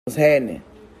What's happening?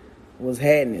 What's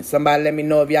happening? Somebody let me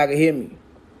know if y'all can hear me.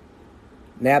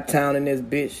 Naptown in this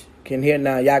bitch. Can hear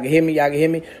now. Y'all can hear me? Y'all can hear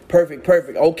me? Perfect.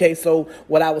 Okay, so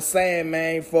what I was saying,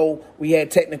 man, before we had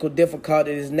technical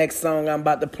difficulty, this next song I'm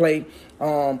about to play,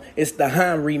 it's the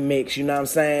Han remix, you know what I'm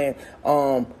saying?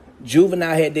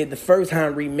 Juvenile had did the first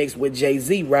Han remix with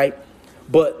Jay-Z, right?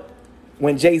 But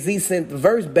when Jay-Z sent the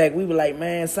verse back, we were like,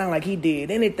 man, sound like he did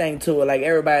anything to it. Like,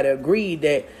 everybody agreed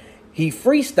that he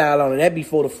freestyled on it. That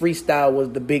before the freestyle was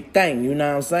the big thing, you know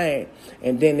what I'm saying?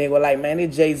 And then they were like, man,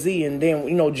 it's Jay-Z. And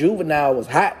then, Juvenile was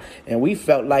hot. And we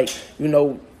felt like,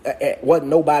 wasn't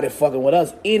nobody fucking with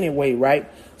us anyway,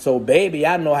 right? So, Baby,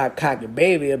 I know how cocky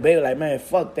Baby is. Baby like, man,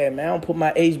 fuck that, man. I don't put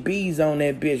my HBs on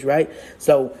that bitch, right?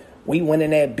 So, we went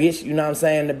in that bitch, you know what I'm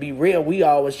saying? To be real, we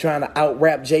always trying to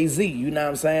out-rap Jay-Z, you know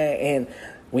what I'm saying? And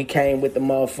we came with the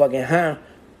motherfucking,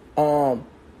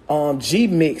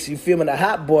 G-Mix, you feel me, the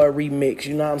Hot Boy remix,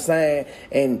 you know what I'm saying?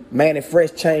 And Mannie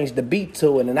Fresh changed the beat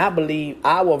to it, and I believe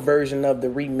our version of the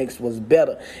remix was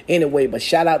better. Anyway, but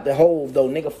shout out to Hove, though.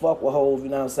 Nigga fuck with Hove, you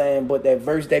know what I'm saying? But that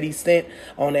verse that he sent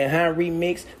on that Han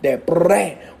remix, that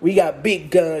brrrr, we got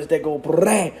big guns that go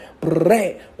brrrr,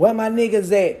 brrrr. Where my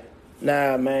niggas at?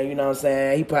 Nah, man, you know what I'm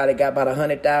saying? He probably got about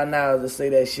 $100,000 to say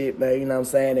that shit, man, you know what I'm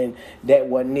saying? And that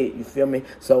wasn't it, you feel me?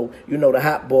 So, the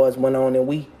Hot Boys went on and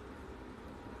we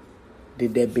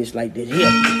did that bitch like this. Yeah.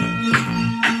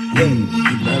 You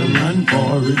better run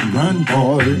for it, run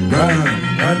for it,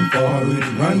 run for it,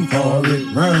 run for it,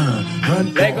 run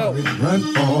for it, run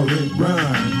for it, run.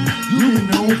 You been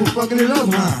known for fucking it up,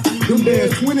 huh? Them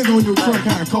bad 20s on your truck,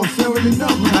 huh? Cost selling it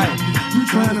up, huh? You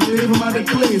trying to live them out that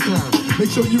place, huh? Make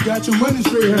sure you got your money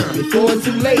straight, huh? Before it's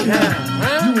too late,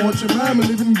 huh? You want your mama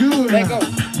living good, huh?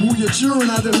 Move your children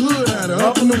out the hood, huh?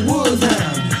 Up in the woods,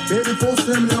 huh? Baby,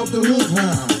 470 off the hook,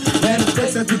 huh?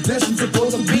 Manifest that possession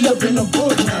supposed to be up in the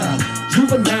book now.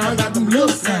 Juvenile got them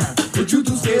looks now. But you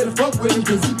too scared to fuck with him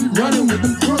cause he be running with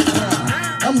them crooks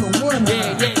now. I'm the one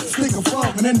now. Stick a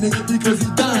fork in that nigga because he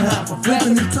done high for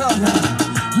flapping his tongue high.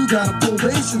 You got a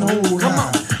probation hold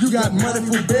high. You got money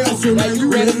for bail so now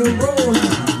you ready to roll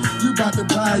high. You about to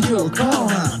buy you a car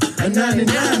high. A 99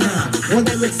 high. One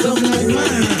that looks something like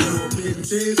mine.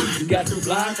 You got your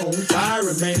block on fire,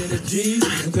 remaining a G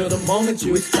until the moment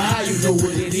you expire. You know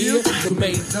what it is. To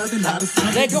make nothing out of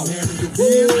something. Let go. You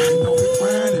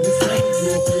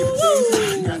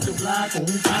got your block on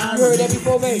fire. You heard that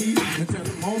before, baby? Until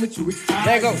the moment you expire.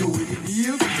 Let go. You know what it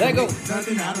is. Let go.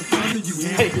 Nothing out of something. You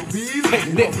handle your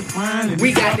bills.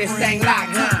 We got this thing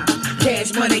locked, huh?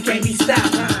 Cash money can't be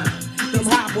stopped, huh? Them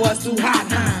hot boys too hot,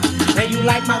 huh? And you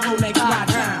like my Rolex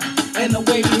watch, huh? And the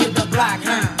way we hit the block,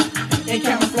 huh? And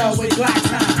camouflage with blocks,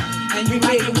 huh? And you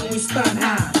made it when we stun,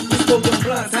 huh? We spoke the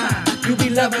blunts, huh? You be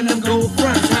loving them gold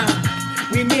fronts, huh?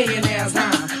 We millionaires,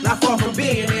 huh? Not far from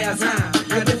billionaires, huh?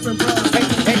 A different blood.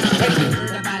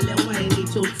 Heard about Lil Wayne,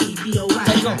 get your TBOI.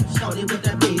 Let go. Shorty with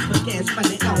the bass, but cash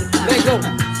money on fire. Let go.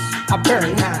 I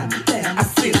burn high. I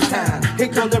sit high. Here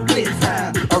comes the blitz high.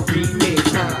 A remix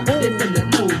high. They finna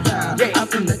know fire. Yeah. I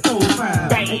finna know fire.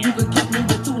 Bam. And you can catch me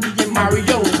with Tootie and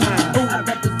Mario high. I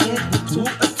represent the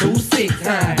 2-6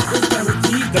 high.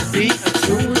 The beat a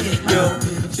true yo.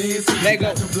 Let go.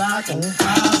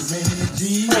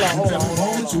 Hold on.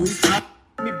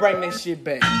 Let me bring that shit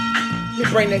back.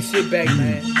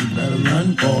 Man.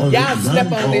 Y'all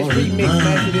slept on this remix,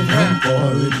 man, to this time.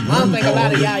 I don't think a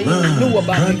lot of y'all even knew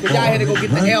about it, because y'all had to go get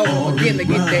the album again to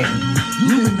get that.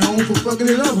 You been known for fucking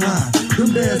it up, huh? Them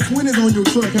bad 20s on your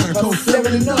truck, huh? Cost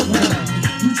 70 up,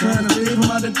 huh? You trying to live them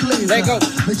out that place, Let go.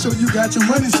 Make sure you got your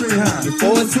money straight, huh?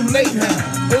 Before it's too late,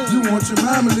 huh? You want your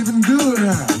mama living good,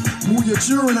 huh? Move your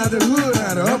children out the hood,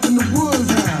 huh? Up in the woods,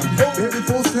 huh? Baby,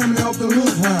 470 off the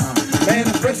hook, huh?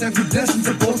 Mannie Fresh and Predestined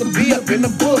supposed to be up in the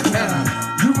book now.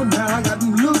 Juvenile got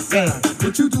them looks, huh?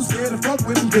 But you too scared to fuck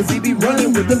with him Cause he be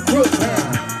running with them crooks,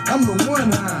 huh? I'm the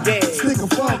one, huh? Yeah. Stick a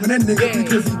fork in that nigga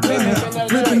because he done, huh?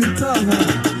 Flipping his tongue,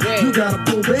 huh? You got a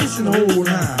probation hold,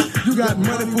 huh? You got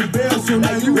money for bail, so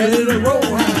now you ready to roll,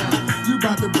 huh? You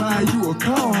about to buy you a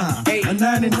car, huh? A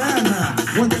 99,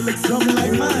 huh? One that looks something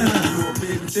like mine, huh?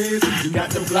 You got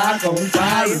the block on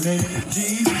fire, man.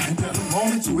 Until the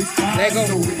moment you expire. Let go.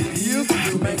 So it is.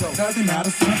 You make nothing out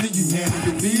of something. You handle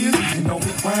your bills and don't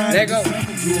be crying. Let go.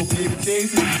 You a baby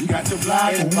chasing. You got your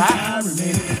block on fire,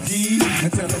 remain in the G.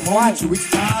 Until the moment you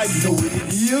expire. You know what it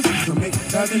is. To make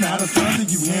nothing out of something.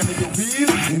 You handle your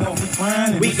bills and don't be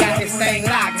crying. We got this thing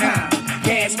locked, huh?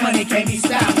 Cash money can't be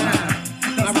stopped, huh?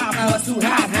 My mouth was too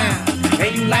hot, huh?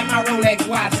 And you like my Rolex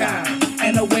watch, huh?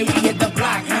 And the way we hit the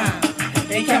block, huh?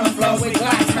 They camouflage with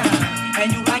glass, huh?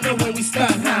 And you like the way we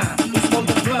stun, huh? We smoke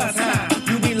the blunts, huh?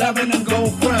 You be loving them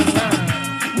gold fronts, huh?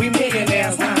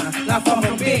 not far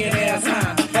from billionaires,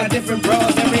 huh? Got different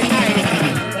bros every night,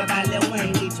 huh? By Lil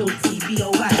Wayne,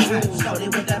 H-O-T-B-O-Y.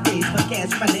 Started with the bass, but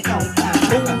cash running on time.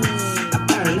 I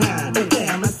burn high,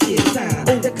 damn, I sit time.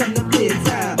 Here come the big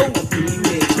time,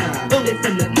 pre-mid time. They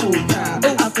from the no time,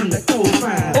 I'm from the cold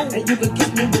prime. And you can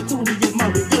catch me with two to get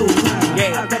Murray Blue time.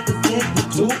 I represent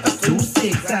the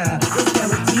 2-6 time. It's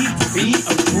guaranteed to be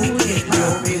a cool hit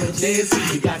time.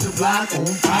 You got your block on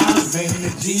fire, man,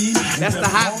 the G. That's the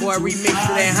hot boy remix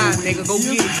to that hot nigga. Go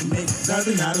get it. Make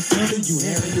nothing out of something, you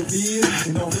handle your biz,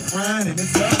 and don't be crying and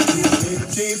it's up.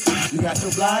 You got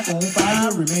your block on fire,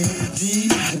 remain the G.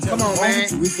 Come on, man.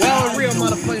 Where all the real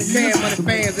motherfucking Cash Money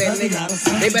fans at,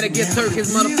 nigga? They better get Turk his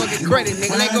motherfucking credit,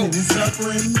 nigga. Let go.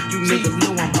 You niggas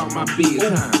know I'm about my biz,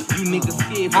 huh? You niggas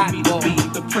scared for me to be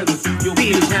the presence of your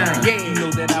bitch, huh? You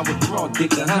know that I was raw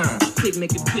dicker, huh? Click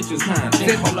naked pictures, huh?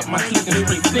 Then call up my click and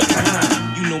straight thicker,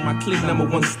 huh? You know my click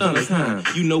 #1 stunners, huh?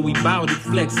 You know we bout it,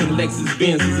 flexing Lexus,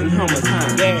 Benzes, and Hummers,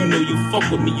 huh? You know you fuck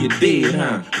with me, you're dead,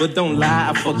 huh? But don't lie,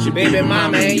 I fucked your baby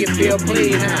mama and you feel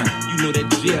clean, huh? You know that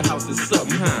jailhouse is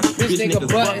something, huh? This nigga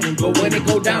button, but when it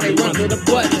go down, they run to the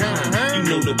button, huh? You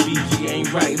know the BG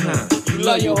ain't right, huh? You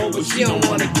love your hoe, but she don't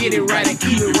wanna get it right and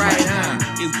keep it right, huh?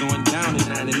 It's going down at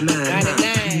 99,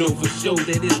 huh? You know for sure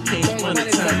that it's Cash Money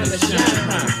time to shine,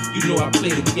 huh? You know I play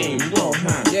the game raw,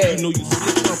 huh? You know you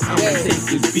slip up, I'ma take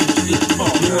this bitch shit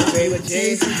fall, huh? Favorite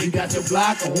J's, you got your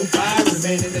block on fire,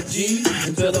 remain in the G.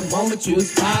 Until the moment you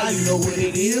expire, you know what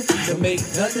it is. To make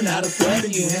nothing out of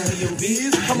something, you handle your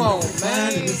biz. Come on,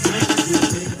 man.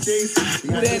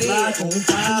 Who that is?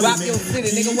 Drop your city,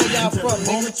 nigga. Where y'all from,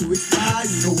 nigga?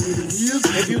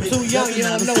 If you too young, you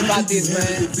don't know about this,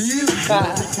 man.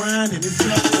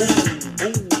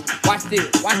 Watch this.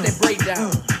 Watch that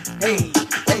breakdown. Hey,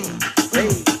 hey, hey.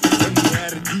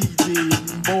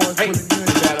 Hey.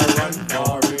 Run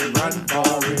for it, run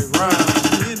for it, run.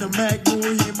 In the Mac,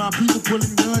 boy, and my people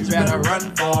pulling guns. You better run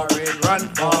for it, run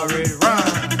for it, run.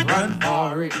 Run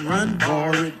for it, run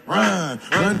for it, run.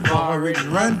 Run for it,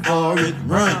 run for it,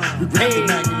 run. We got the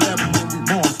Mac 11 and we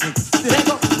march niggas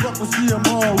still. Fuck with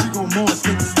CMR, we gon' march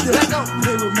niggas still.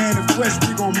 Play with Man and Fresh,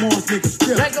 we gon' march niggas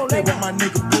still. Play with my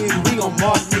nigga Big, we gon'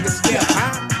 march niggas still.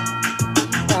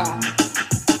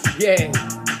 Yeah,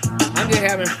 I'm just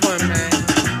having fun, man.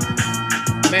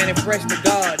 Man and Fresh to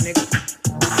God, nigga.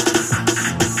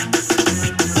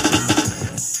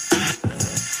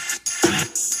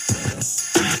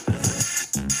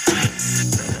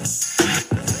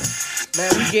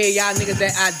 Man, we gave y'all niggas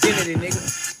that identity, nigga.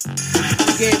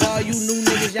 We gave all you new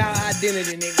niggas y'all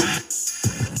identity, nigga.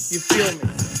 You feel me?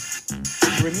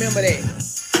 Remember that.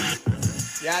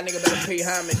 Y'all niggas better pay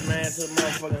homage, man, to the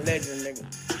motherfucking legend, nigga.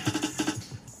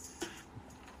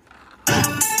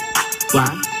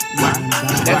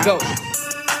 Let's go.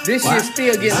 This shit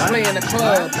still getting played in the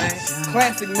club, man.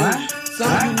 Classic music. Some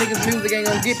of you niggas' music ain't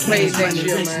gonna get played next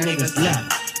year, man.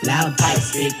 Loud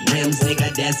pipes, big rims,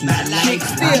 nigga, that's my life.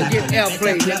 Still get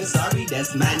airplay, nigga. Sorry,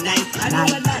 that's my night. I know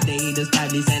a lot of haters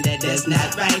probably saying that that's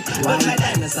not right. But my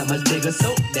diamonds so much bigger,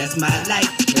 so that's my life.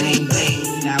 Bling,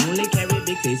 bling. I only carry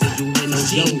big faces, you hear no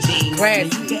jing, jing.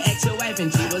 Classic. You can ask your wife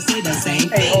and she will say the same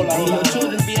thing. Hey, hold on. Your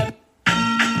children be a...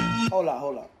 Hold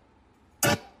on.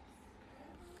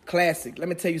 Classic. Let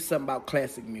me tell you something about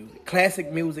classic music. Classic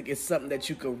music is something that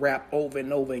you can rap over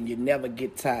and over and you never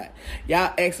get tired.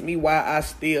 Y'all ask me why I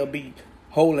still be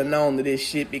holding on to this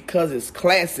shit, because it's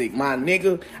classic, my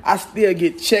nigga. I still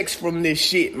get checks from this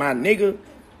shit, my nigga.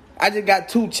 I just got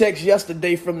 2 checks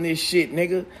yesterday from this shit,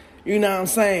 nigga. You know what I'm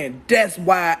saying? That's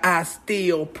why I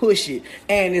still push it.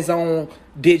 And it's on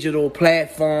digital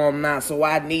platform now, so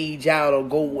I need y'all to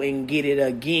go and get it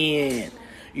again.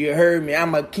 You heard me?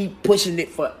 I'ma keep pushing it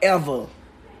forever.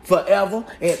 Forever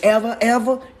and ever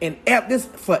and ever. This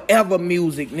forever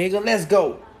music, nigga. Let's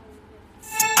go.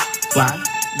 Why?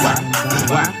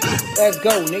 Let's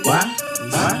go, nigga.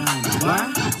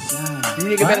 Why? You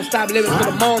nigga better stop living for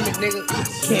the moment, nigga.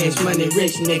 Cash money,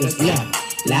 rich niggas, yeah.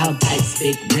 Loud pipes,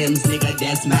 big rims, nigga,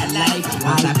 that's my life.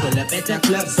 When I pull up at the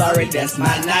club, sorry, that's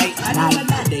my night. I know a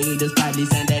lot of haters probably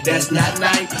saying that that's not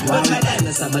night. Why my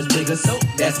diamonds so much bigger, so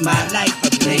that's my life.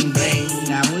 Bling, bling.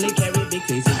 I only carry big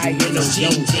faces, I hear no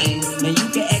jing, jing. Man, you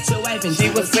can ask your wife and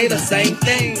she will say the same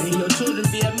thing. And your children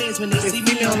be amazed when they see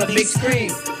me on the big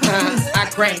screen. I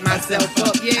crack myself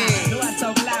up, yeah.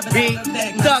 Big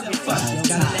Dougie.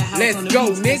 Let's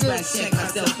go, nigga.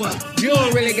 You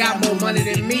don't really got more money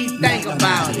than me, think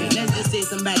about it. Let's just say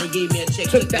somebody gave me a check.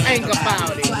 Took the anchor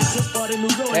about it.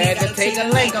 Had to take a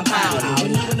link about it.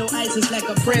 And even though ice is like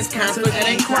a Prince concert that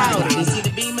ain't crowded. You see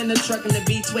the beam in the truck and the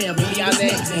B12.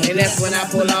 And that's when I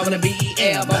pull off in the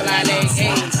BEL. But like,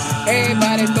 hey,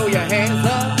 everybody throw your hands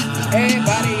up.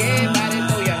 Everybody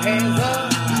throw your hands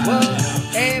up.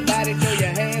 What? Everybody throw your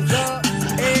hands up.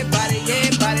 Everybody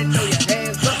throw your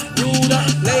hands up. Rule up,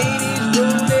 ladies,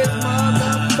 rule this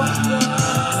motherfucker.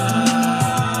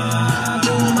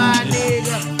 Rule my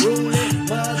nigga, rule it,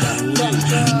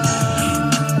 motherfucker.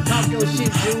 Talk your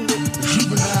shit, rule it.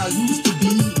 Juvenile used to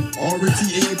be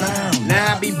RTA bound.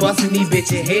 Now I be busting these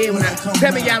bitches head when I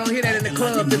tell me y'all don't hear that in the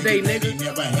club today, nigga.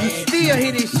 You still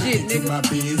hear this shit, nigga. My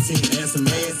bed saying ass some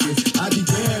asses. I be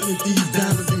damned if these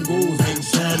diamonds and golds ain't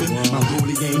shining. My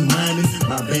rollie ain't mining,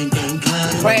 my bank ain't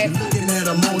climbing. Looking at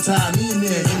a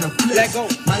multi-millionaire in a flex. Let go.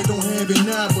 Might don't have it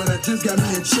now, but I just got me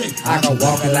a check. I can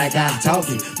walk it like I talk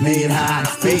it, play it how I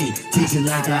fade, teach it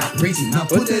like I preach it. Now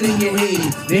put that in your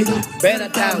head, nigga. Better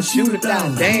down, shoot it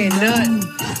down, they ain't nothing.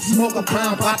 Smoke a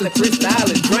pound, pop the crystal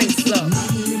and drink some.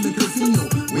 Me in the casino,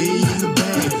 way in the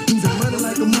bag. Losing money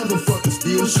like a motherfucker,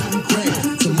 still shooting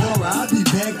crack. Tomorrow I'll be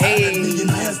back. Hey,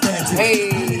 millionaire status.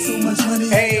 hey, So much money,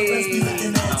 hey,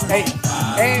 hey.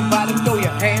 Everybody throw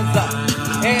your hands up.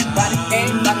 Everybody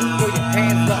throw your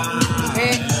hands up.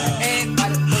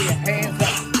 Everybody throw your hands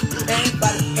up.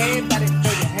 Everybody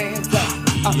throw your hands up.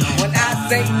 When I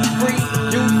say free,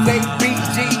 you say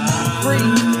BG. Free,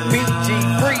 BG,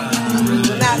 free.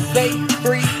 When I say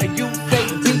free, you say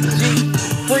BG.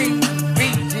 Free,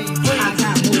 BG, free. I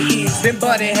got more ends Been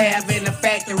buddy have in the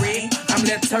factory. I'm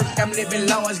the Turk, I'm living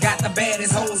large, got the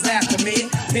baddest hoes after me.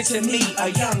 Picture me, a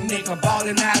young nigga,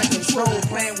 ballin' out of control,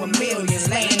 playing with millions,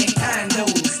 laying in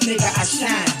condos. Nigga, I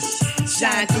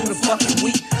shine through the fucking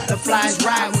week. The flies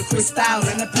ride with Cristal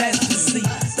in the passenger seat.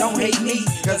 Don't hate me,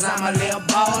 cause I'm a little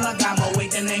baller. Got more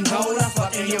weight than Angola,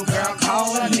 fucking your girl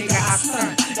caller. Nigga, I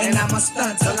stunt, and I'ma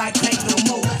stunt till I can't no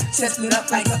more. Chest it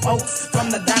up like the oats from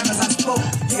the diamonds I spoke.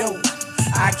 Yo,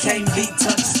 I can't be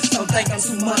touched, don't think I'm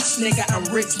too much, nigga, I'm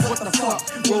rich, what the fuck?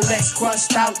 Rolex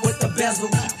crushed out with the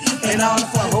bezel, and all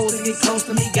for hoes to get close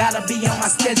to me, gotta be on my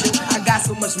schedule. I got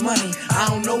so much money, I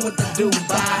don't know what to do.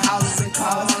 Buy houses and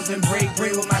cars and break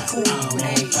bread with my cool.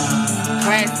 Hey,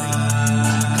 classic.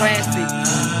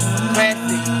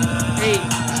 Hey,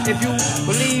 if you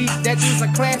believe that you's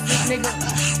a classic, nigga,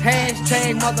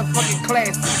 hashtag motherfucking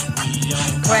classic.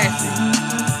 Classic,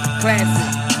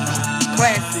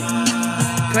 hashtag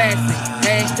classic,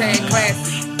 hashtag classic.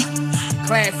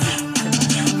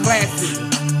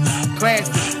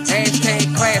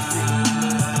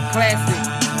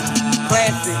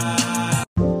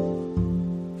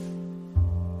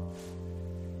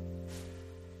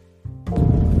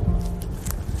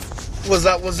 What's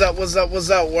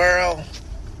up, world?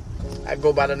 I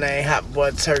go by the name Hot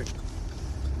Boy Turk,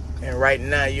 and right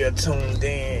now you're tuned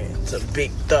in to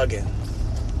Big Thuggin'.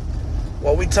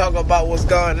 Well, we talk about what's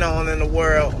going on in the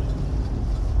world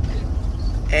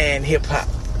and hip-hop.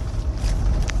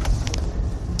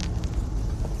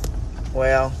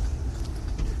 Well,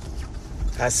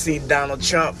 I see Donald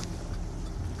Trump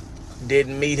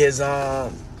didn't meet his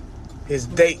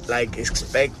date like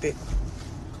expected.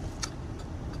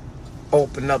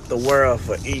 Open up the world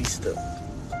for Easter.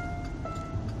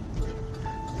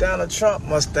 Donald Trump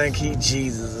must think he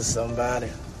Jesus or somebody.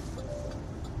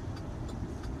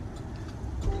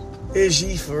 Is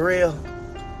ye for real?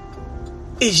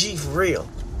 Is ye for real?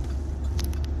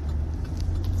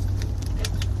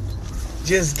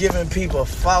 Just giving people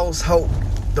false hope,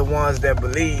 the ones that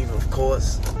believe, of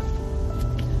course.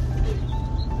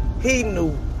 He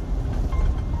knew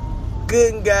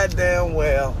good and goddamn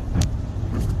well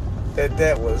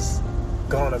that was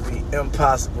gonna be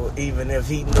impossible, even if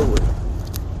he knew it.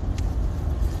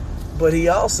 But he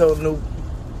also knew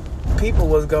people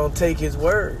was gonna take his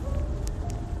word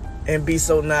and be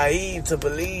so naive to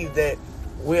believe that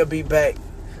we'll be back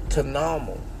to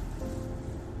normal.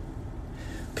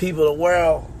 People, the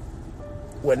world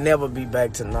will never be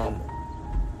back to normal.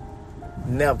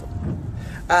 Never.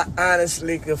 I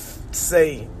honestly could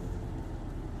say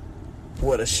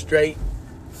with a straight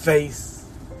face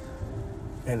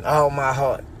and all my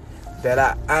heart that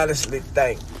I honestly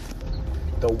think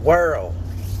the world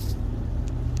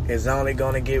is only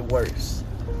gonna get worse.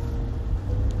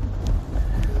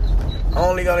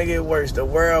 Only gonna get worse. The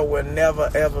world will never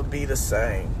ever be the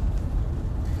same.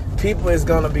 People is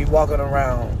gonna be walking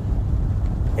around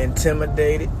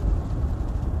intimidated,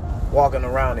 walking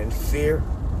around in fear,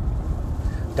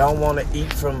 don't want to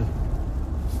eat from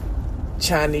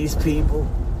Chinese people.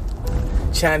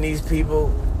 Chinese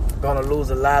people gonna lose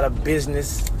a lot of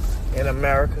business in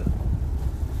America.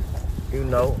 You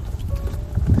know,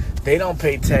 they don't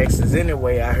pay taxes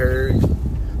anyway, I heard.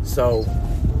 So,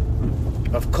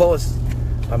 of course,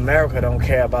 America don't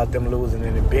care about them losing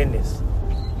any business.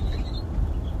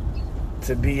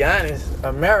 To be honest,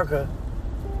 America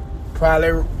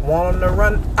Probably want them to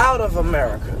run out of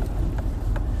America.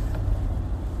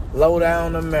 Low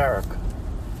down America.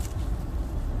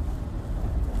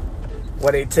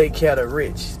 Where they take care of the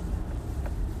rich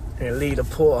and leave the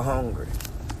poor hungry.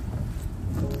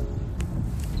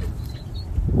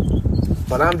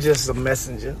 But I'm just a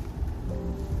messenger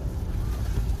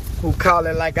who call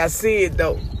it like I see it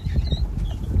though.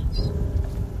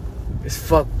 It's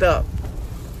fucked up.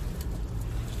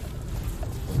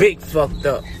 Big fucked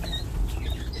up.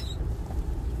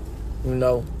 You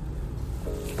know.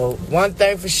 But one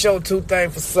thing for sure, two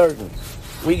things for certain.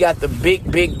 We got the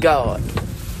big God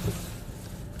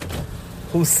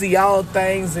who see all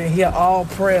things and hear all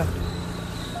prayer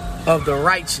of the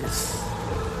righteous.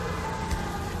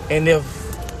 And if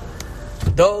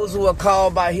those who are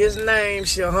called by his name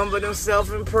shall humble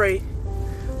themselves and pray,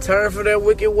 turn from their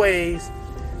wicked ways,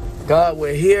 God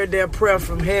will hear their prayer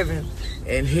from heaven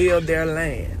and heal their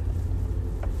land.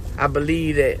 I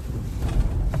believe that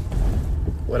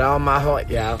with all my heart,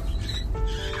 y'all.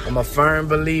 I'm a firm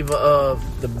believer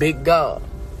of the big God.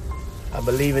 I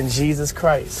believe in Jesus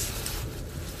Christ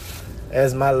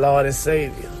as my Lord and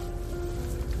Savior.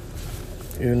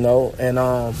 You know, and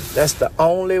that's the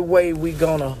only way we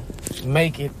gonna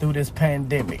make it through this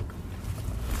pandemic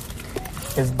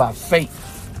is by faith.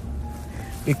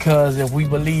 Because if we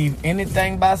believe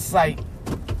anything by sight,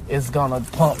 it's gonna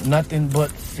pump nothing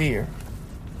but fear.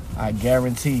 I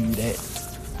guarantee you that.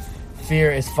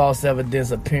 Fear is false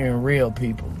evidence appearing real,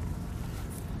 people.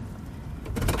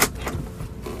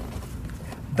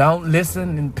 Don't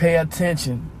listen and pay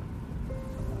attention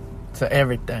to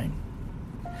everything.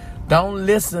 Don't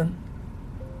listen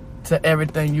to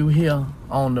everything you hear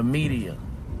on the media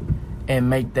and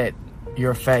make that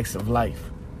your facts of life.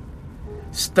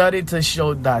 Study to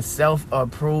show thyself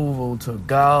approval to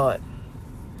God.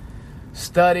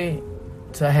 Study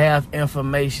to have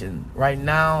information. Right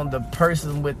now, the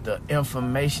person with the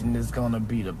information is going to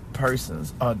be the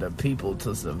persons or the people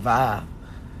to survive.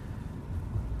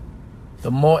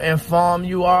 The more informed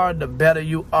you are, the better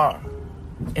you are.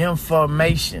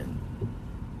 Information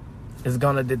is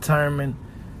going to determine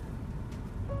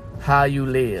how you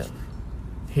live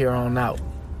here on out.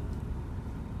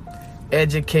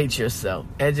 Educate yourself.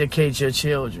 Educate your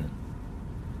children.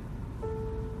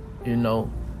 You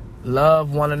know,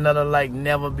 love one another like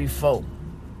never before.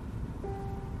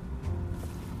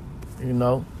 You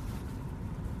know,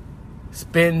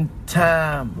 spend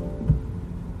time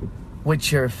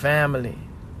with your family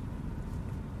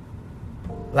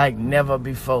like never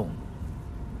before.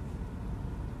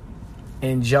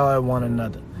 Enjoy one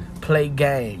another. Play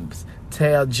games.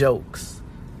 Tell jokes.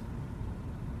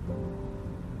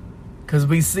 Because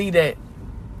we see that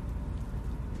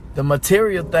the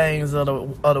material things of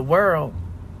the world,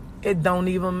 it don't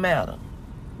even matter.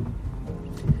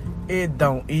 It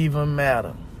don't even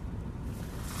matter.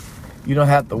 You don't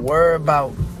have to worry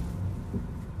about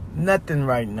nothing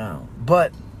right now.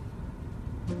 But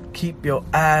keep your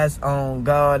eyes on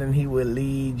God and he will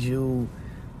lead you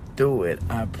through it.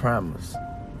 I promise.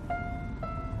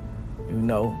 You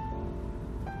know.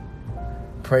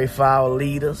 Pray for our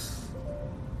leaders.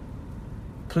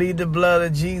 Plead the blood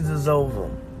of Jesus over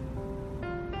them.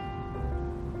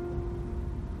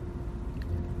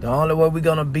 The only way we're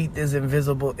going to beat this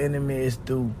invisible enemy is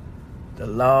through the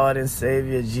Lord and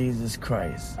Savior Jesus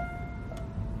Christ.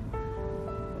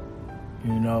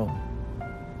 You know,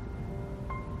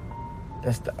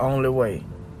 that's the only way.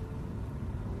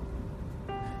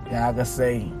 Y'all can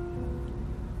say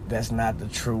that's not the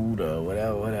truth or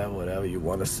whatever you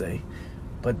want to say.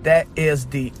 But that is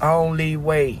the only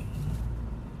way.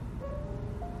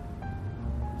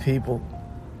 People.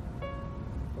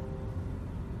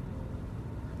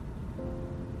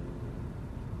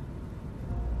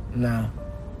 Now,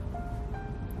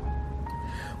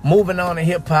 moving on to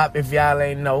hip hop, if y'all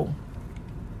ain't know,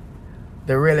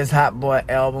 the Realest Hot Boy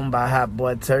album by Hot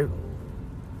Boy Turk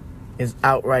is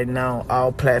out right now on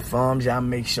all platforms. Y'all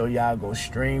make sure y'all go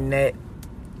stream that.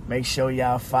 Make sure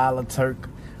y'all follow Turk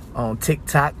on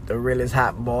TikTok, the Realest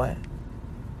Hot Boy.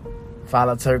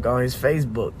 Follow Turk on his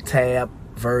Facebook, Tab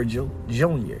Virgil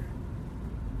Jr.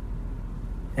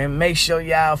 And make sure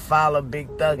y'all follow Big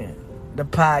Thuggin', the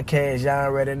podcast y'all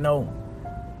already know.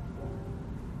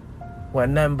 Where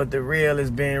nothing but the real is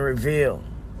being revealed.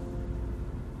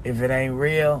 If it ain't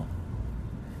real,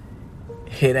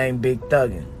 it ain't Big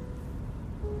Thuggin'.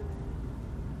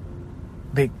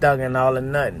 Big Thuggin' all or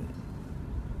nothing.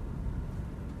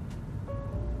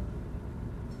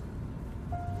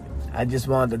 I just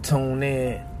wanted to tune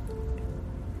in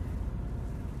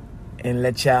and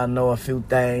let y'all know a few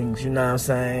things, you know what I'm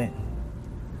saying?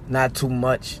 Not too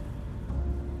much.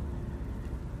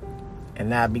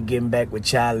 And I'll be getting back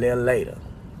with y'all a little later.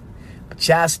 But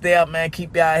y'all stay up, man.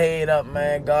 Keep y'all head up,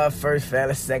 man. God first,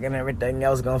 fella second. Everything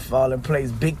else gonna fall in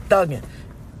place. Big thuggin'.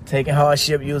 Taking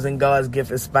hardship, using God's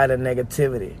gift in spite of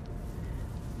negativity.